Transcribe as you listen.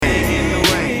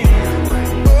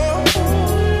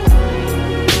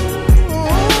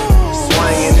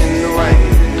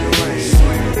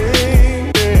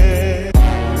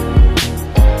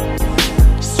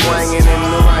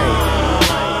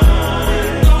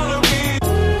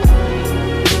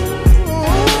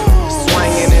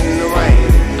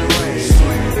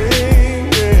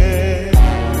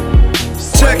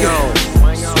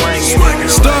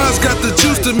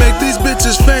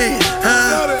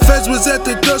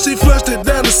she flushed it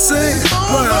down the sink.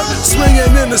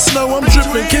 Swinging in the snow, I'm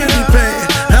dripping candy paint.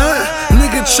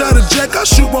 Nigga try to jack, I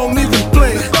shoot, won't even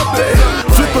play.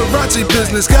 Flipperazzi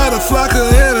business, got a flocker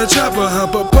and a chopper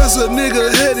humper. Bust a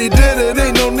nigga head, he dead, it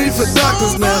ain't no need for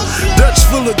doctors now. Dutch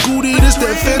full of goody, this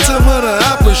that phantom of the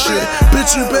opera shit.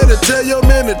 Bitch, you better tell your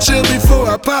man to chill before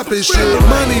I pop his shit.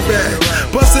 Money bag,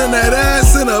 bustin' that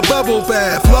ass in a bubble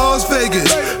bath. Las Vegas,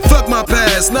 fuck my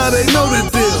past, now they know the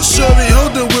deal. Shorty,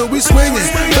 hold the wheel, we swinging.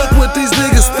 Fuck what these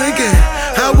niggas thinking.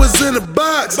 I was in a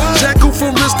box, jackal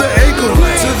from wrist to ankle.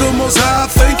 To the most high,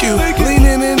 thank you.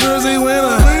 Leaning in Jersey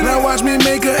winter, now watch me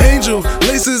make an angel.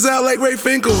 Laces out like Ray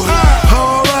Finkel.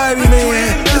 Alrighty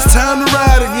then, it's time to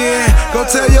ride again. Go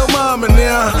tell your mama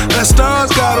now, that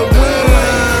STARZ got a win.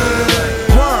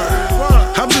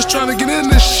 I'm just trying to get in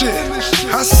this shit.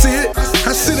 I see it,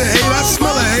 I see the hate, I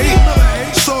smell the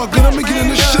hate. It's all good, I'ma get in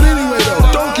this shit anyway though.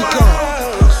 Donkey Kong.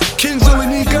 Kings only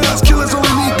need guns, killers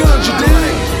only need guns, you dig?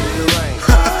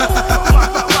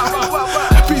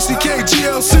 PCK,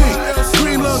 GLC,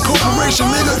 Greenland Corporation,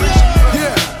 nigga.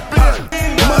 Yeah,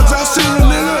 Mugs, I see you,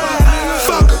 nigga.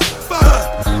 Fuck it,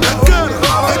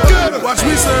 I got it. Watch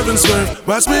me serve and swerve,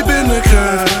 watch me bend the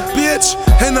curve. Bitch,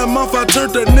 in a month I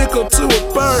turned a nickel to a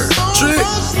bird. Trick,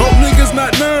 hope niggas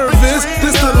not nervous,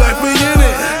 this the life we in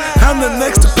it. I'm the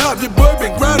next to pop, your boy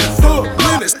been grinding for a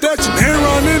minute. Stretching hair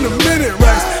on in a minute,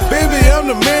 right? Baby, I'm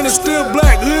the man that's still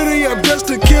black. Hoodie, I'm just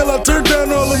to kill, I turned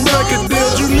down all them record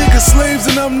deals. You niggas slaves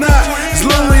and I'm not, it's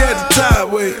lonely at the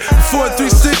top, wait. Before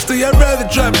 360, I'd rather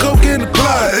drop coke in the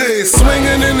pot. Hey,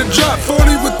 swinging in the drop,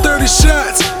 40 with 30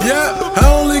 shots. Yeah, I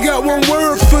only got one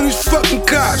word for these fucking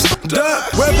cops. Duh,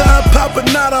 whether I pop or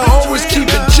not, I always keep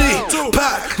it G.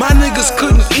 Pop, my niggas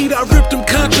couldn't eat, I ripped them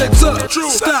contracts up.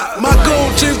 Stop, my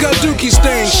gold chains got dookie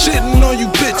stains, shitting on you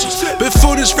bitches.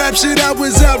 Before this rap shit, I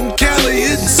was out in Cali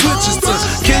hitting switches.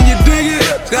 Can you dig it?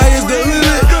 Sky is the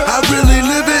limit, I really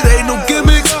live it, ain't no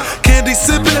gimmicks. Candy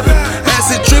sipping,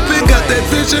 acid tripping, got that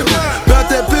vision, about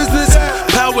that business.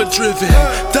 Power driven,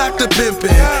 Dr.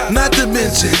 Pimpin', not to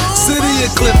mention City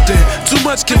of Clifton. Too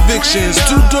much convictions,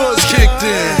 2 doors kicked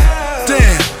in.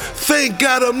 Damn, thank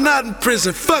God I'm not in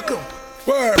prison, fuck 'em.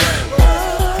 Word.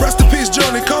 Rest in peace,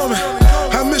 Johnny Coleman.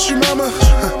 I miss you, mama.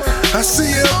 I see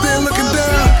you up there looking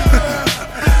down.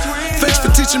 Thanks for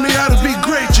teaching me how to be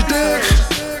great, you dig?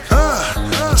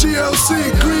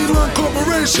 GLC, Greenland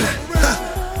Corporation.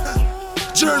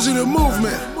 Jersey the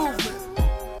movement.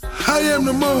 I am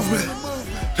the movement.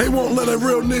 They won't let a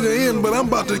real nigga in, but I'm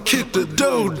about to kick the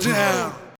dough down.